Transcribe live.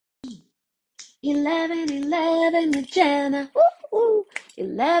11:11 with Jenna. Woo, woo.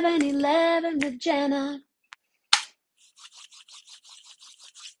 11:11 with Jenna.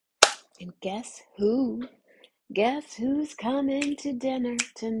 And guess who? Guess who's coming to dinner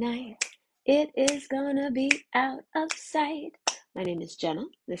tonight? It is gonna be out of sight. My name is Jenna.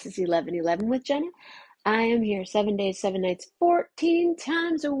 This is 11:11 with Jenna. I am here 7 days, 7 nights, 14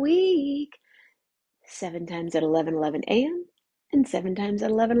 times a week. 7 times at 11:11 a.m. and 7 times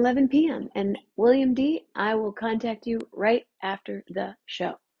at 11:11 p.m. And William D., I will contact you right after the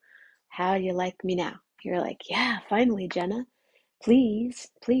show. How do you like me now? You're like, yeah, finally, Jenna.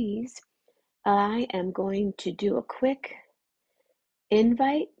 Please, please. I am going to do a quick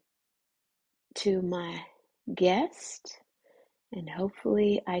invite to my guest, and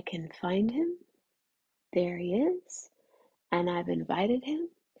hopefully I can find him. There he is, and I've invited him.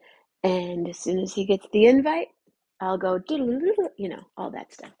 And as soon as he gets the invite, I'll go, all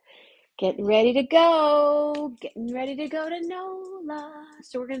that stuff. Getting ready to go to NOLA.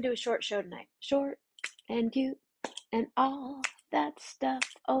 So we're going to do a short show tonight. Short and cute and all that stuff.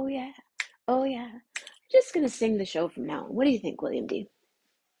 Oh, yeah. Oh, yeah. I'm just going to sing the show from now on. What do you think, William D?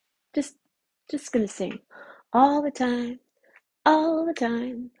 Just going to sing all the time, all the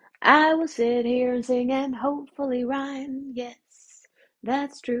time. I will sit here and sing and hopefully rhyme. Yes,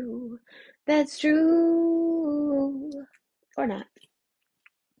 that's true. That's true. Or not.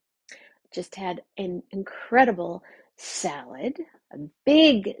 Just had an incredible salad, a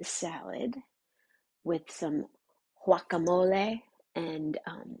big salad with some guacamole and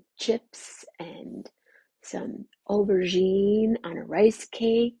chips and some aubergine on a rice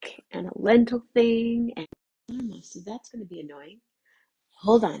cake and a lentil thing. And so that's going to be annoying.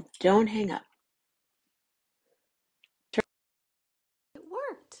 Hold on, don't hang up. It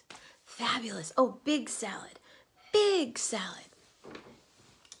worked. Fabulous. Oh, big salad. Big salad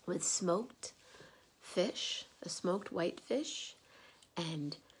with smoked fish, a smoked white fish,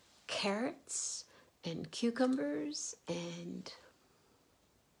 and carrots and cucumbers and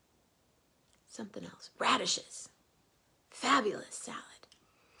something else. Radishes. Fabulous salad.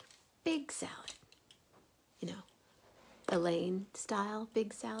 Big salad. Elaine style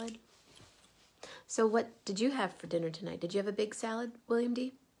big salad. So what did you have for dinner tonight? Did you have a big salad, William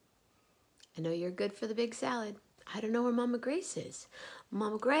D? I know you're good for the big salad. I don't know where Mama Grace is.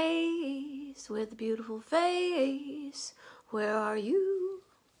 Mama Grace with the beautiful face. Where are you?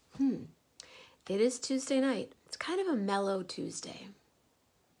 It is Tuesday night. It's kind of a mellow Tuesday.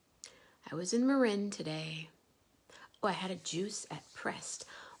 I was in Marin today. Oh, I had a juice at Pressed.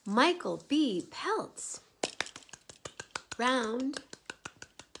 Michael B. Peltz. Round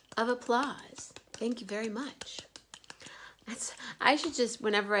of applause. Thank you very much. I should just,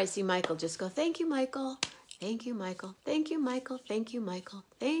 whenever I see Michael, just go, thank you, Michael. Thank you, Michael. Thank you, Michael. Thank you, Michael.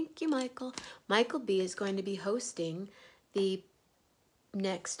 Thank you, Michael. Michael B. is going to be hosting the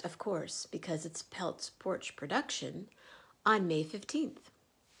next, of course, because it's Peltz Porch production, on May 15th.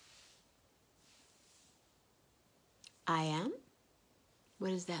 I am? What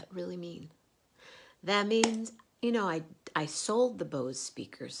does that really mean? That means, I sold the Bose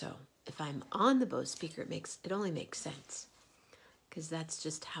speaker, so if I'm on the Bose speaker, it only makes sense, because that's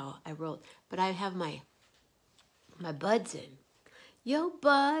just how I roll. But I have my buds in. Yo,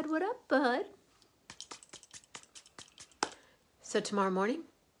 bud, what up, bud? So tomorrow morning,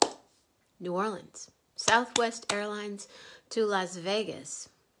 New Orleans, Southwest Airlines to Las Vegas.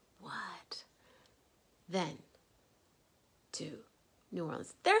 What? Then to New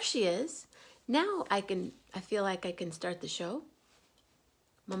Orleans. There she is. Now I feel like I can start the show.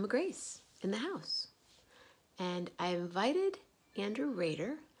 Mama Grace in the house. And I invited Andrew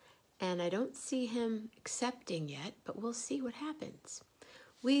Rader, and I don't see him accepting yet, but we'll see what happens.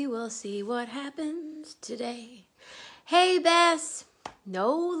 We will see what happens today. Hey, Bess.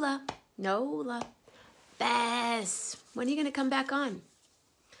 Nola. Bess. When are you going to come back on?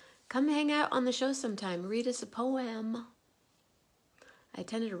 Come hang out on the show sometime. Read us a poem. I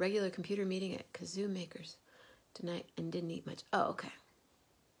attended a regular computer meeting at Kazoo Makers tonight and didn't eat much. Oh, okay.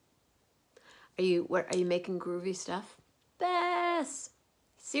 Are you making groovy stuff? Bess.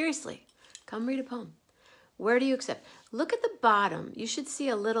 Seriously. Come read a poem. Where do you accept? Look at the bottom. You should see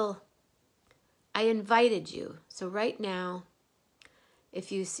a little. I invited you. So right now,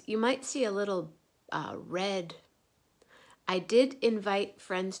 if you might see a little red. I did invite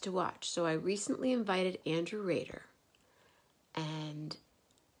friends to watch. So I recently invited Andrew Rader and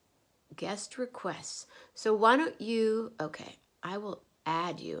guest requests. So why don't you, okay, I will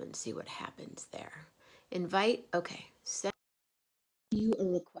add you and see what happens there. Invite, okay, send you a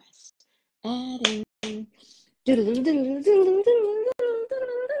request. Adding.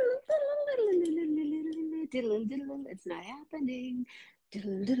 Diddle, diddle, it's not happening.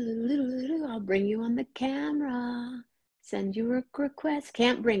 Diddle, diddle, diddle, diddle, I'll bring you on the camera. Send you a request.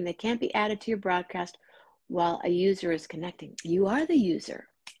 They can't be added to your broadcast while a user is connecting. You are the user.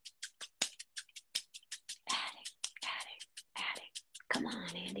 Adding. Come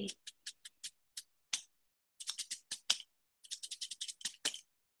on, Andy.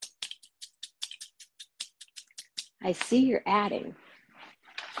 I see you're adding.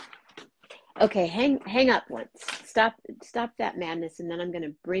 Okay, hang up once. Stop that madness, and then I'm going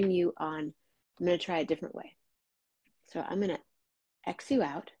to bring you on. I'm going to try a different way. So I'm going to X you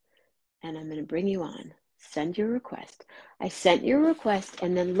out, and I'm going to bring you on. Send your request. I sent your request,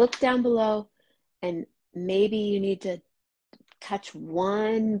 and then look down below, and maybe you need to touch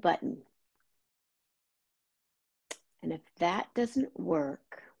one button. And if that doesn't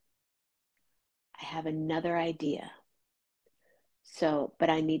work, I have another idea. So, but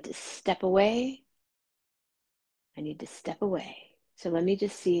I need to step away. So let me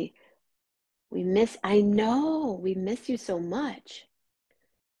just see. I know, we miss you so much.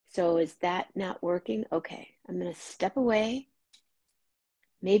 So is that not working? Okay, I'm going to step away.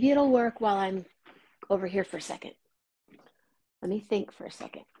 Maybe it'll work while I'm over here for a second. Let me think for a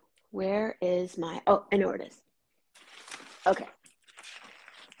second. Where is my, oh, I know where it is. Okay.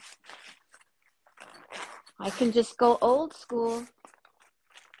 I can just go old school.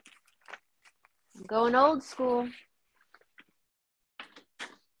 I'm going old school.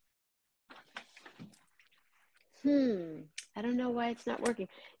 I don't know why it's not working.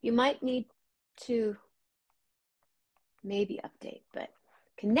 You might need to maybe update, but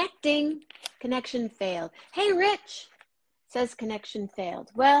connection failed. Hey, Rich says connection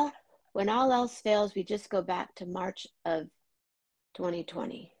failed. Well, when all else fails, we just go back to March of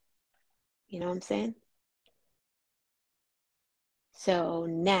 2020. You know what I'm saying? So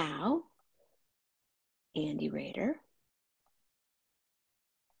now, Andy Rader,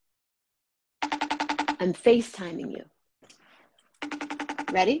 I'm FaceTiming you.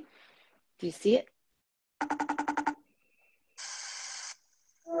 Ready? Do you see it?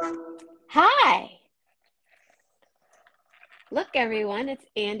 Hi. Look, everyone, it's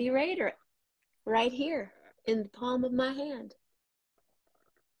Andy Rader right here in the palm of my hand.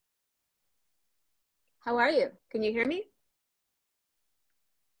 How are you? Can you hear me?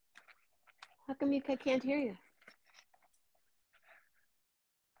 How come I can't hear you?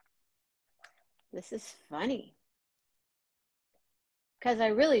 This is funny. Because I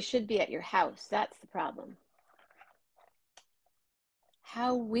really should be at your house. That's the problem.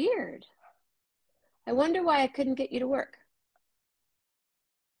 How weird. I wonder why I couldn't get you to work.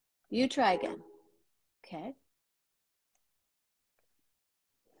 You try again. Okay.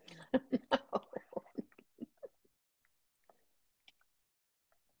 No.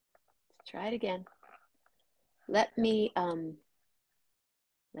 Try it again. Let me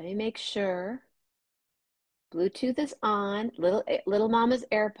make sure. Bluetooth is on. Little Mama's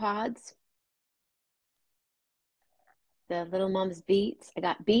AirPods. The Little Mama's Beats. I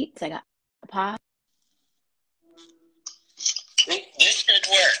got Beats. I got Pop. This should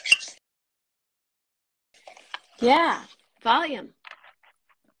work. Yeah, volume.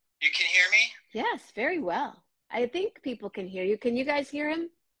 You can hear me? Yes, very well. I think people can hear you. Can you guys hear him?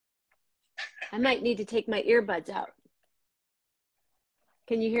 I might need to take my earbuds out.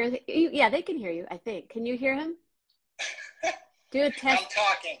 Can you hear? Yeah, they can hear you, I think. Can you hear him? Do a test. I'm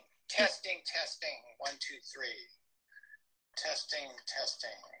talking. Testing. 1, 2, 3. Testing.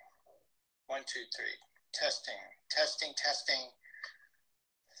 1, 2, 3. Testing.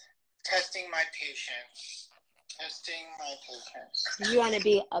 Testing my patience. You want to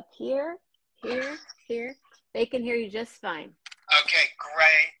be up here, here. They can hear you just fine. Okay,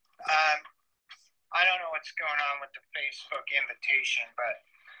 great. I don't know what's going on with the Facebook invitation, but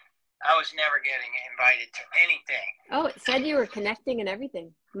I was never getting invited to anything. Oh, it said you were connecting and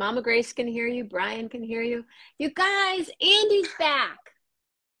everything. Mama Grace can hear you. Brian can hear you. You guys, Andy's back.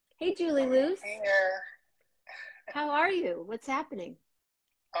 Hey, Julie Luce. Here. How are you? What's happening?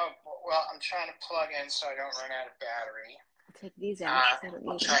 Oh, well, I'm trying to plug in so I don't run out of battery. I'll take these out.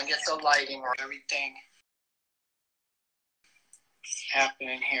 I'll try and get the lighting or everything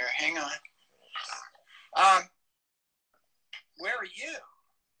happening here. Hang on. Where are you?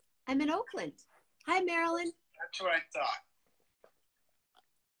 I'm in Oakland. Hi, Marilyn. That's what I thought.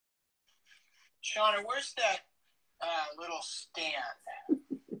 Shauna, where's that little stand?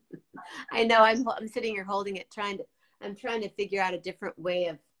 I know. I'm sitting here holding it, I'm trying to figure out a different way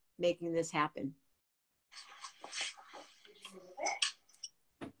of making this happen.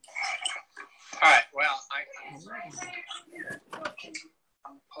 All right. Well,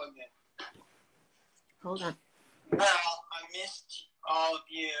 I'm plugged in. Hold on. Well, I missed all of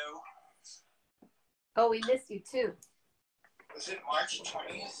you. Oh, we missed you too. Was it March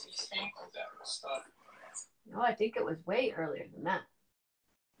 20th, you think? That was the... No, I think it was way earlier than that.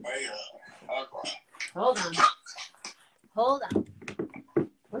 Way okay. Hold on. Hold on.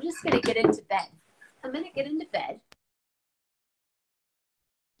 We're just going to get into bed. I'm going to get into bed.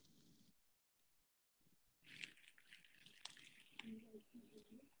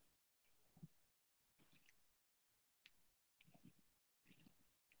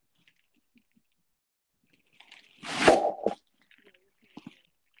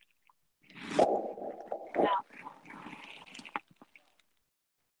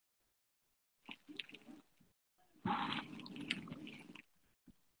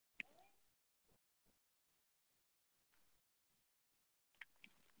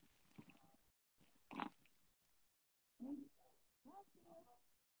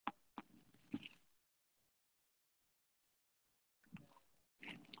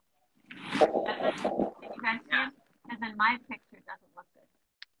 Because in my picture it doesn't look good.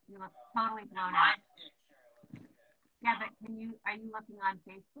 You look totally blown out. Yeah, but are you looking on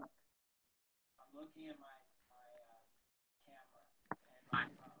Facebook? I'm looking at my camera and my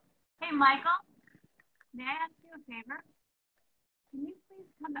phone. Hey, Michael, may I ask you a favor? Can you please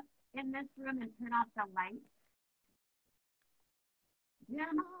come in this room and turn off the light?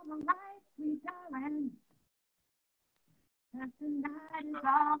 Dim all the lights, sweet darling. 'Cause the night is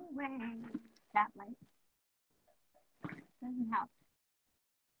all the way. That light doesn't help.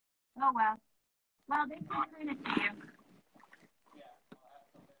 Oh, well. Well, they can turn it to you. Yeah, I'll have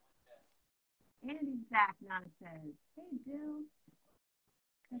to live with this. Andy's back now and says, hey, Jill.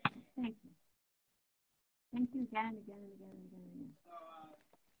 Thank you. Thank you again and again and again and again and again. So,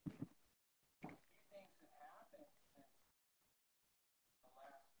 a few things have happened since the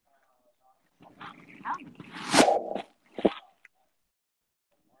last time I was on. Oh.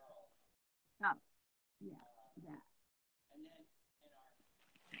 Oh, yeah, that. And then in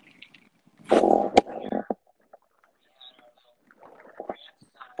our here, we had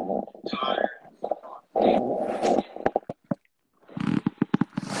our little grandson, daughter.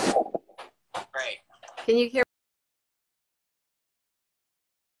 Right. Can you hear?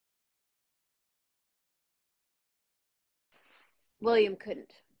 William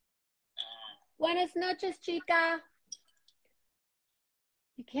couldn't. Buenas noches, chica.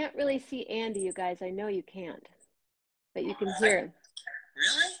 You can't really see Andy, you guys. I know you can't. But you can hear him.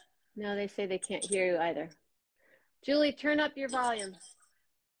 Really? No, they say they can't hear you either. Julie, turn up your volume.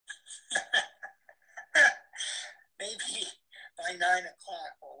 Maybe by 9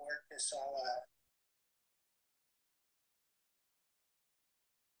 o'clock we'll work this all out.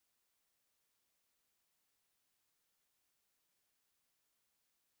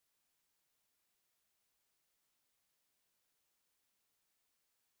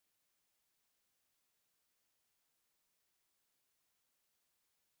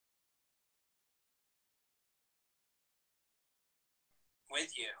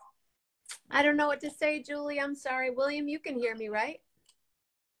 With you. I don't know what to say, Julie. I'm sorry. William, you can hear me, right?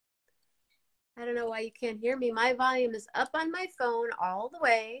 I don't know why you can't hear me. My volume is up on my phone all the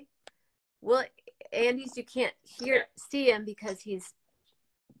way. Well, Andy's, you can't see him because he's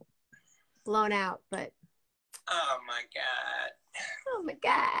blown out, but. Oh my God. Oh my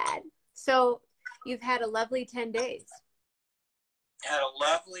God. So you've had a lovely 10 days. Had a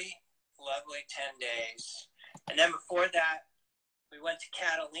lovely 10 days. And then before that, we went to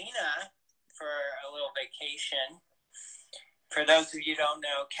Catalina for a little vacation. For those of you who don't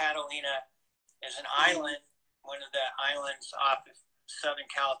know, Catalina is an island, one of the islands off of Southern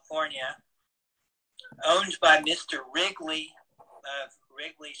California, owned by Mr. Wrigley of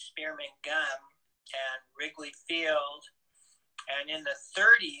Wrigley Spearmint Gum and Wrigley Field. And in the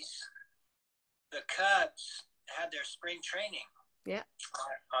 30s, the Cubs had their spring training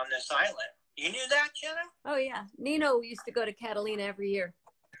on this island. You knew that, Jenna? Oh, yeah. Nino used to go to Catalina every year.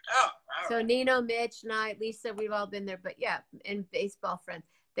 Oh, all so right. Nino, Mitch, and I, Lisa, we've all been there. But yeah, and baseball friends.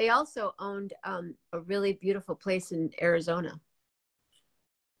 They also owned a really beautiful place in Arizona.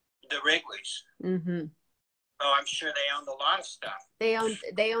 The Wrigleys. Mm-hmm. Oh, I'm sure they owned a lot of stuff. They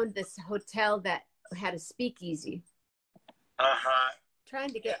owned this hotel that had a speakeasy. Uh-huh.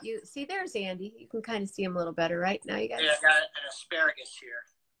 Trying to get you. See, there's Andy. You can kind of see him a little better right now. You guys. Yeah, I got an asparagus here.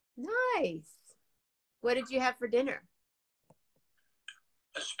 Nice. What did you have for dinner?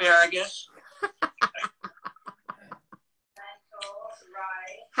 Asparagus.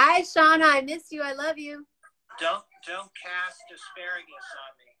 Hi, Shauna. I miss you. I love you. Don't cast asparagus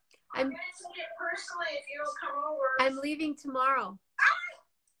on me. I'm gonna take it personally if you don't come over. I'm leaving tomorrow.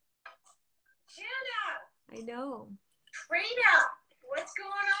 Jenna. I know. Frida, what's going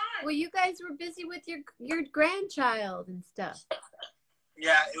on? Well, you guys were busy with your grandchild and stuff.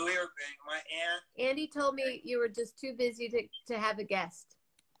 Yeah, we were big. My aunt. Andy told me you were just too busy to have a guest.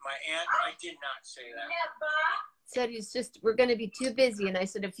 My aunt, I did not say that. Said he's just, we're going to be too busy. And I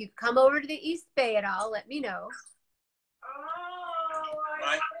said, if you come over to the East Bay at all, let me know. Oh,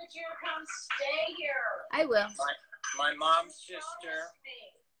 I wanted you to come stay here. I will. My mom's sister.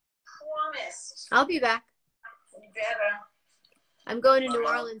 Promised. I'll be back. You better. I'm going to New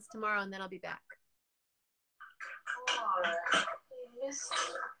Orleans tomorrow, and then I'll be back. Oh, you missed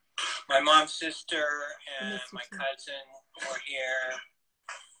her. My mom's sister and my cousin were here.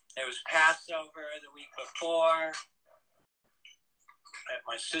 It was Passover the week before at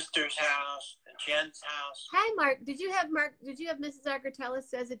my sister's house, at Jen's house. Hi, Mark. Did you have Mrs.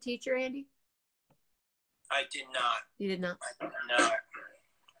 Argatellis as a teacher, Andy? I did not. You did not? I did not.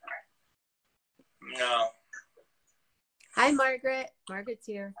 No. Hi, Margaret. Margaret's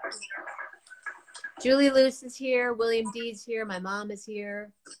here. Julie Luce is here. William D's here. My mom is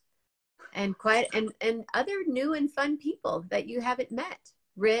here. And and other new and fun people that you haven't met.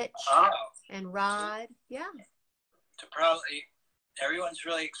 Rich and Rod. Yeah. So probably everyone's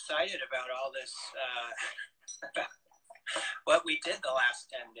really excited about all this, about what we did the last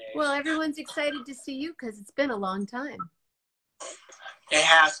 10 days. Well, everyone's excited to see you because it's been a long time. It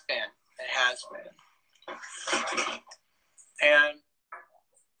has been. It has been. And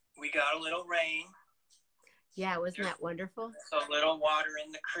we got a little rain. Yeah, wasn't that wonderful? So a little water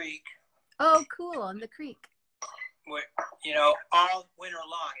in the creek. Oh, cool, in the creek. You know, all winter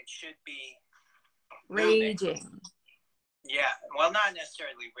long it should be raging. Yeah, well, not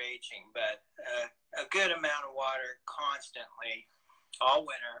necessarily raging, but a good amount of water constantly all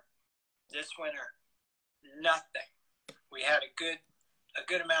winter. This winter, nothing. We had a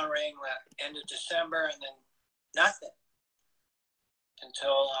good amount of rain end of December, and then nothing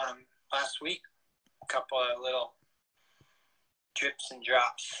until last week. A couple of little drips and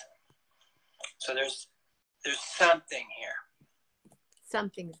drops. So there's something here.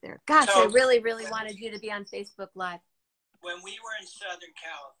 Something's there. Gosh, so, I really, really wanted you to be on Facebook Live. When we were in Southern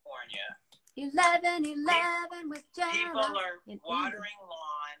California, 11 with Jenna. People are watering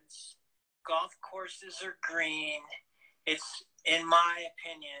lawns. Golf courses are green. It's, in my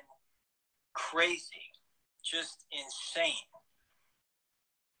opinion, crazy. Just insane.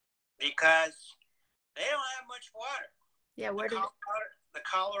 Because they don't have much water. Yeah, the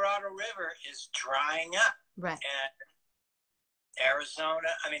Colorado River is drying up. Right. And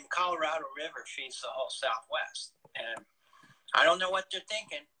the Colorado River feeds the whole Southwest. And I don't know what they're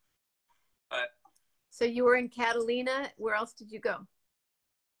thinking, but. So you were in Catalina. Where else did you go?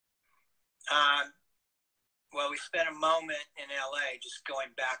 Well, we spent a moment in LA just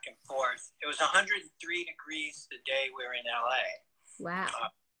going back and forth. It was 103 degrees the day we were in LA.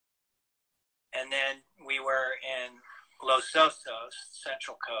 Wow. And then we were in Los Osos,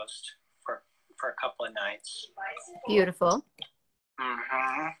 Central Coast, for a couple of nights. Beautiful.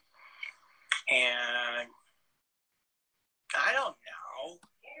 Mm-hmm. And I don't know.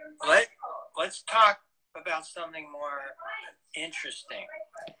 Let's talk about something more interesting.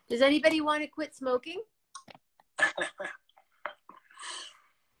 Does anybody want to quit smoking?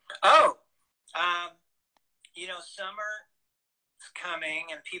 Summer's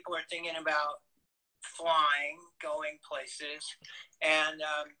coming and people are thinking about flying, going places, and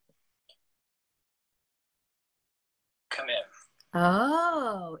come in.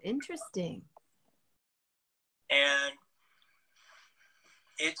 Oh, interesting. And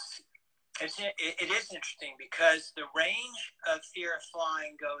it is interesting because the range of fear of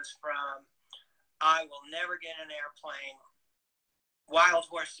flying goes from I will never get an airplane, wild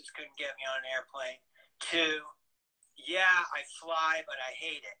horses couldn't get me on an airplane, to yeah, I fly but I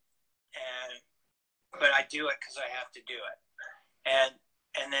hate it, but I do it because I have to do it, and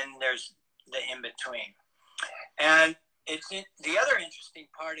then there's the in between. And the other interesting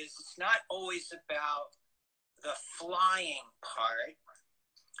part is it's not always about the flying part,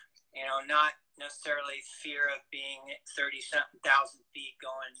 not necessarily fear of being at 30,000 feet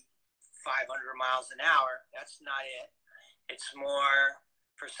going 500 miles an hour. That's not it. It's more,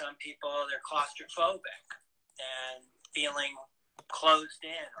 for some people, they're claustrophobic and feeling closed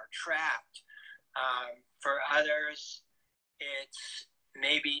in or trapped. For others, it's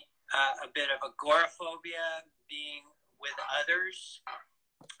maybe a bit of agoraphobia, being with others,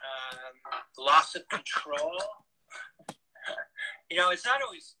 loss of control. It's not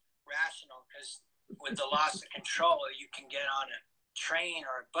always rational because with the loss of control, you can get on a train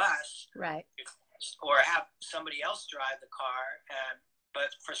or a bus, right, or have somebody else drive the car.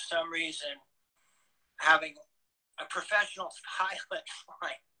 But for some reason, having a professional pilot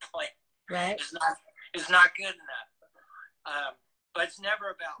plane Right. is not good enough. But it's never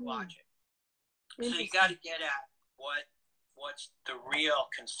about logic. So you got to get at what's the real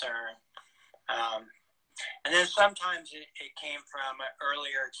concern. And then sometimes it came from an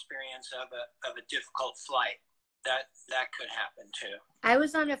earlier experience of a difficult flight. That could happen too. I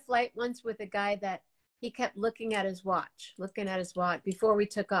was on a flight once with a guy that he kept looking at his watch before we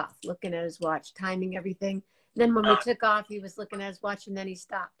took off, looking at his watch, timing everything. Then when we took off, he was looking at his watch and then he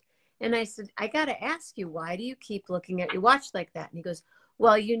stopped. And I said, I got to ask you, why do you keep looking at your watch like that? And he goes,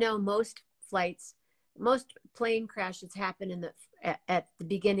 well, you know, most plane crashes happen at the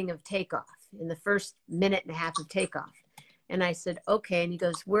beginning of takeoff, in the first minute and a half of takeoff. And I said, okay. And he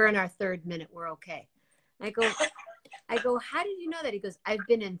goes, we're in our third minute. We're okay. I go, how did you know that? He goes, I've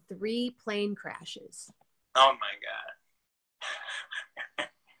been in 3 plane crashes. Oh my God.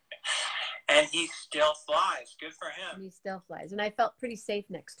 And he still flies. Good for him. And he still flies. And I felt pretty safe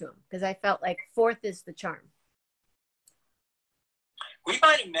next to him because I felt like fourth is the charm. We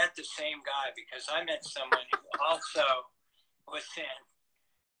might have met the same guy because I met someone who also was in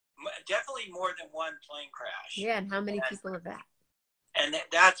definitely more than one plane crash. Yeah, and how many people have that? And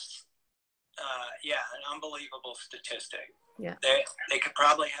that's, an unbelievable statistic. Yeah. They could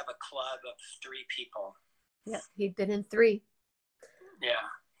probably have a club of 3 people. Yeah, he'd been in 3. Yeah.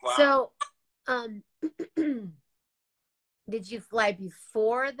 Wow. So, did you fly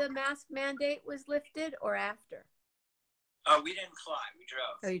before the mask mandate was lifted or after? Oh, we didn't fly. We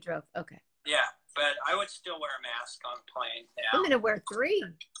drove. Oh, you drove. Okay. Yeah, but I would still wear a mask on a plane now. I'm going to wear 3.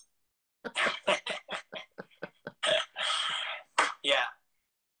 Yeah.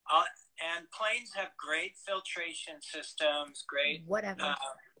 And planes have great filtration systems, great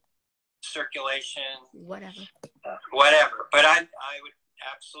circulation. Whatever. But I would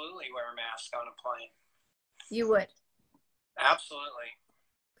absolutely wear a mask on a plane. You would? Absolutely.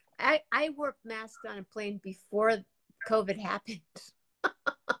 I wore masks on a plane before COVID happened.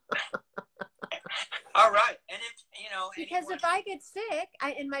 All right. And because if I get sick,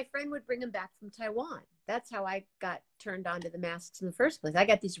 and my friend would bring them back from Taiwan. That's how I got turned on to the masks in the first place. I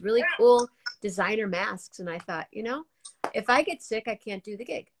got these really cool designer masks, and I thought, if I get sick, I can't do the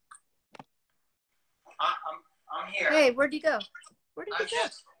gig. I'm here. Hey, where'd you go? Where'd you go? I'm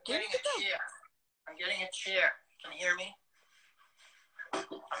just getting a chair. I'm getting a chair. Can you hear me? I'm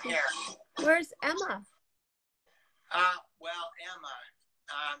here. Where's Emma? Well,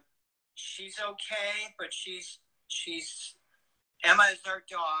 Emma, she's okay, but Emma is our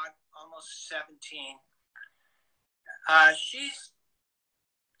dog, almost 17. She's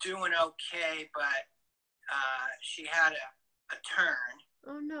doing okay, but she had a turn.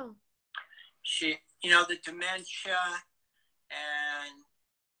 Oh no. The dementia and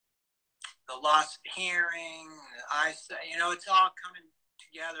the loss of hearing, the eyesight, it's all coming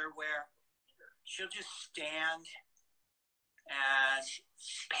together where she'll just stand and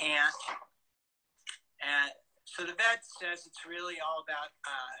pant. And so the vet says it's really all about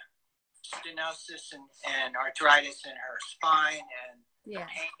stenosis and arthritis in her spine and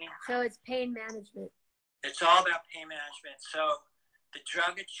pain. So it's pain management. It's all about pain management. So the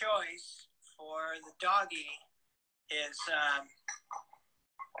drug of choice for the doggy is,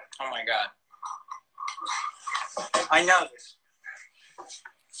 oh my God. I know this.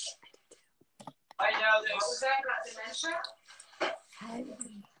 What was that about dementia?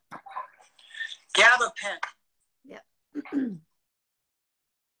 Gabapentin. Yep.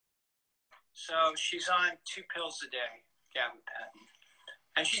 So she's on 2 pills a day, gabapentin,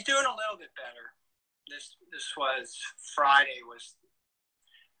 and she's doing a little bit better. This was Friday.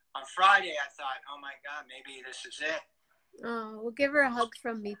 On Friday, I thought, oh my God, maybe this is it. Oh, well, give her a hug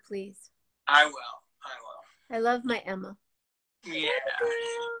from me, please. I will. I love my Emma. Yeah.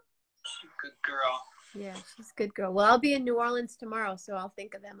 She's a good girl. Yeah, she's a good girl. Well, I'll be in New Orleans tomorrow, so I'll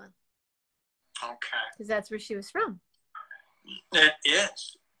think of Emma. Okay. Because that's where she was from. It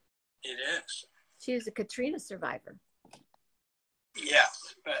is. It is. She was a Katrina survivor.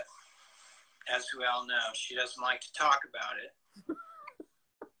 Yes, but as we all know, she doesn't like to talk about it.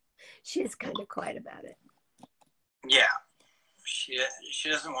 She is kind of quiet about it. Yeah. She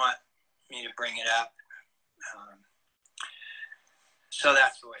doesn't want me to bring it up. So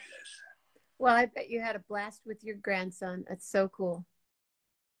that's the way it is. Well, I bet you had a blast with your grandson. That's so cool.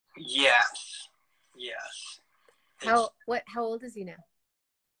 Yes. How old is he now?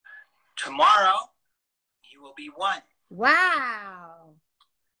 Tomorrow, he will be 1. Wow.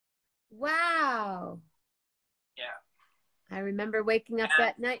 Yeah. I remember waking up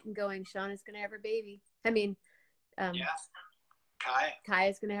that night and going, Shauna's going to have her baby. I mean, yeah.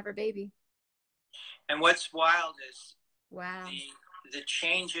 Kaya's going to have her baby. And what's wild is Wow. the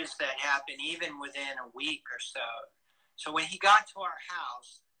changes that happen even within a week or so. So when he got to our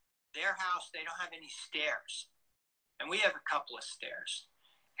house, their house, they don't have any stairs. And we have a couple of stairs.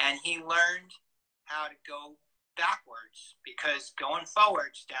 And he learned how to go backwards because going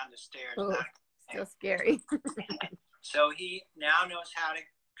forwards down the stairs. Oh, still scary. So he now knows how to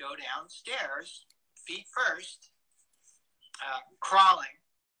go downstairs, feet first, crawling.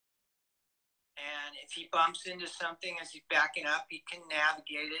 And if he bumps into something as he's backing up, he can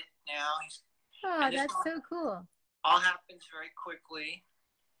navigate it now. Oh, that's so cool. All happens very quickly.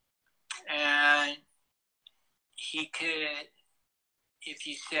 And he could, if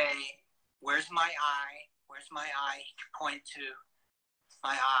you say, where's my eye? Where's my eye? He could point to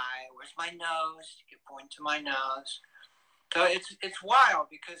my eye. Where's my nose? He could point to my nose. So it's wild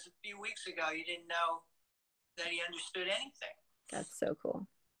because a few weeks ago you didn't know that he understood anything. That's so cool.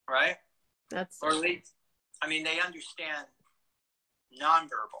 Right? That's or at least, I mean, they understand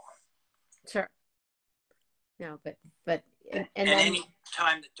nonverbal. Sure. No, but and then, any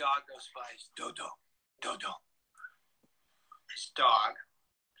time the dog goes by, it's Dodo, Dodo. His dog.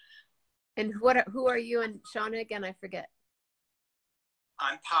 And who are you and Shauna again? I forget.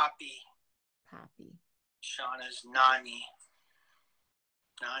 I'm Poppy. Poppy. Shauna's Nani.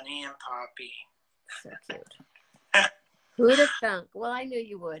 Nani and Poppy. So cute. Who'd have thunk? Well, I knew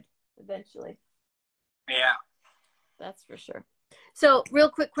you would eventually. Yeah. That's for sure. So, real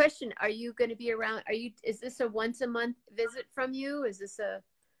quick question: are you going to be around? Is this a once a month visit from you? Is this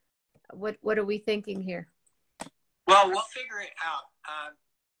what are we thinking here? Well, we'll figure it out.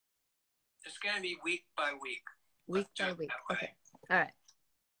 It's going to be week by week. Week by week. Okay. All right.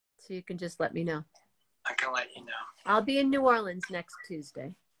 So you can just let me know. I can let you know. I'll be in New Orleans next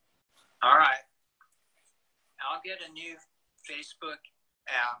Tuesday. All right. I'll get a new Facebook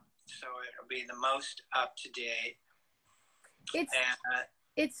app, so it'll be the most up to date.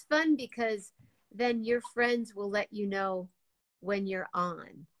 It's fun because then your friends will let you know when you're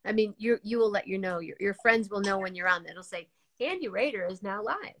on. I mean, you will let you know. Your friends will know when you're on. It'll say, Andy Rader is now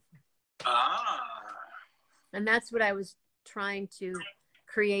live. Ah. And that's what I was trying to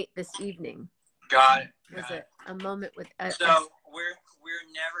create this evening. Got it. Was a moment with. So we're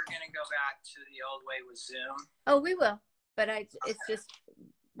never going to go back to the old way with Zoom. Oh, we will. But it's just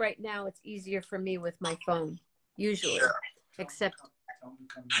right now it's easier for me with my phone usually. Sure. Except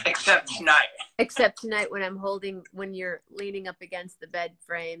tonight. Except tonight when you're leaning up against the bed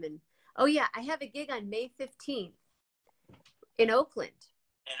frame. And oh yeah, I have a gig on May 15th in Oakland.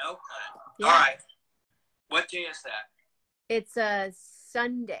 In Oakland. Yeah. All right. What day is that? It's a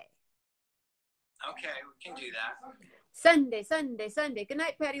Sunday. Okay, we can do that. Sunday. Good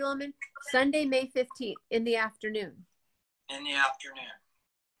night, Patty Ullman. Sunday, May 15th in the afternoon. In the afternoon.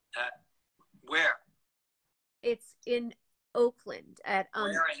 Where? It's in Oakland at Where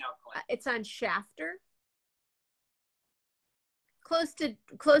in Oakland? It's on Shafter. Close to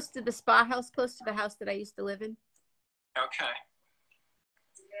the spa house, close to the house that I used to live in. Okay.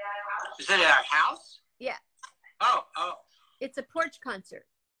 Is it at a house? Yeah. Oh. It's a porch concert.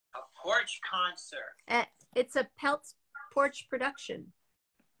 A porch concert. It's a Peltz porch production.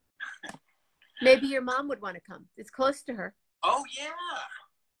 Maybe your mom would want to come. It's close to her. Oh, yeah.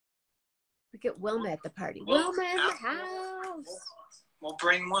 We get Wilma at the party. Well, Wilma in the house. We'll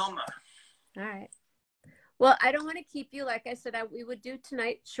bring Wilma. All right. Well, I don't want to keep you. Like I said, we would do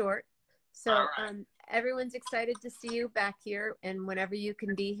tonight short. So right. Everyone's excited to see you back here. And whenever you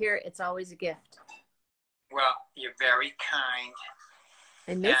can be here, it's always a gift. Well, you're very kind.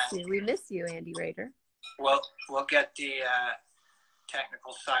 I miss you. We miss you, Andy Rader. Well, we'll get the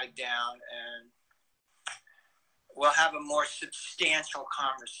technical side down and we'll have a more substantial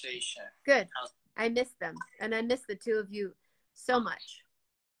conversation. Good. I miss them. And I miss the two of you so much.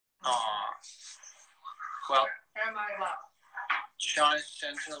 Aw. Well, Shauna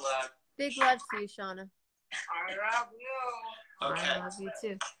sends her love. Big love to you, Shauna. I love you. Okay. I love you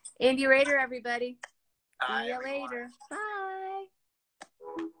too. Andy Rader, everybody. Bye, See you everyone. later. Bye.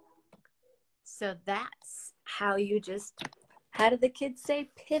 So that's how how do the kids say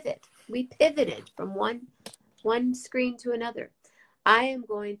pivot? We pivoted from one screen to another. I am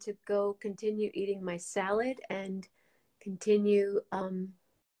going to go continue eating my salad and continue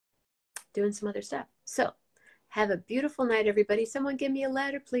doing some other stuff. So have a beautiful night, everybody. Someone give me a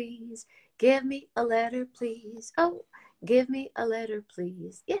letter, please. Give me a letter, please. Oh, give me a letter,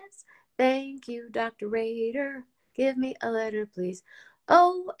 please. Yes. Thank you, Dr. Rader. Give me a letter, please.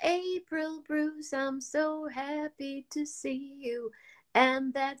 Oh, April Bruce, I'm so happy to see you.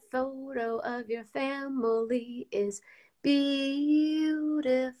 And that photo of your family is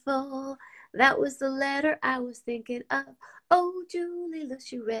beautiful. That was the letter I was thinking of. Oh, Julie, look,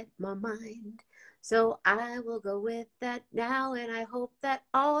 she read my mind. So I will go with that now, and I hope that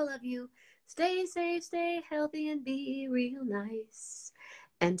all of you stay safe, stay healthy, and be real nice.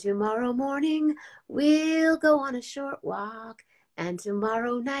 And tomorrow morning, we'll go on a short walk. And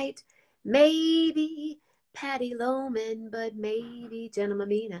tomorrow night, maybe Patty Loman, but maybe Jenna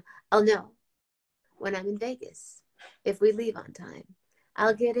Mammina. I'll know when I'm in Vegas if we leave on time.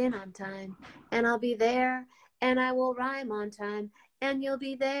 I'll get in on time, and I'll be there, and I will rhyme on time, and you'll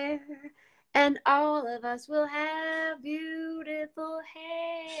be there, and all of us will have beautiful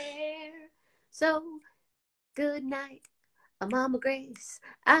hair. So, good night, Mama Grace.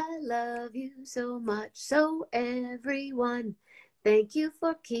 I love you so much. So, everyone, thank you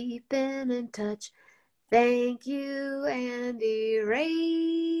for keeping in touch. Thank you, Andy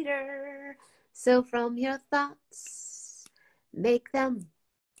Rader. So from your thoughts, make them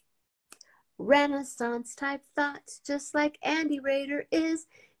Renaissance type thoughts, just like Andy Rader is.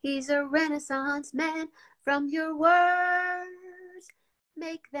 He's a Renaissance man. From your words,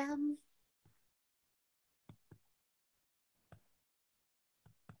 make them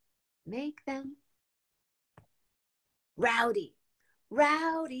rowdy,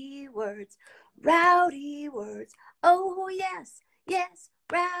 rowdy words, rowdy words. Oh, yes, yes,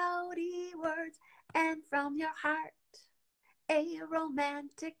 rowdy words. And from your heart, a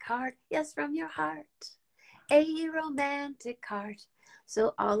romantic heart. Yes, from your heart, a romantic heart.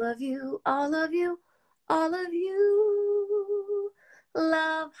 So all of you, all of you, all of you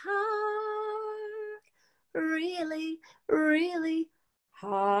love heart really, really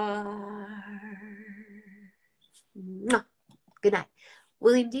hard. Mwah. Good night.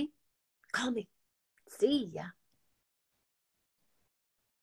 William D., call me. See ya.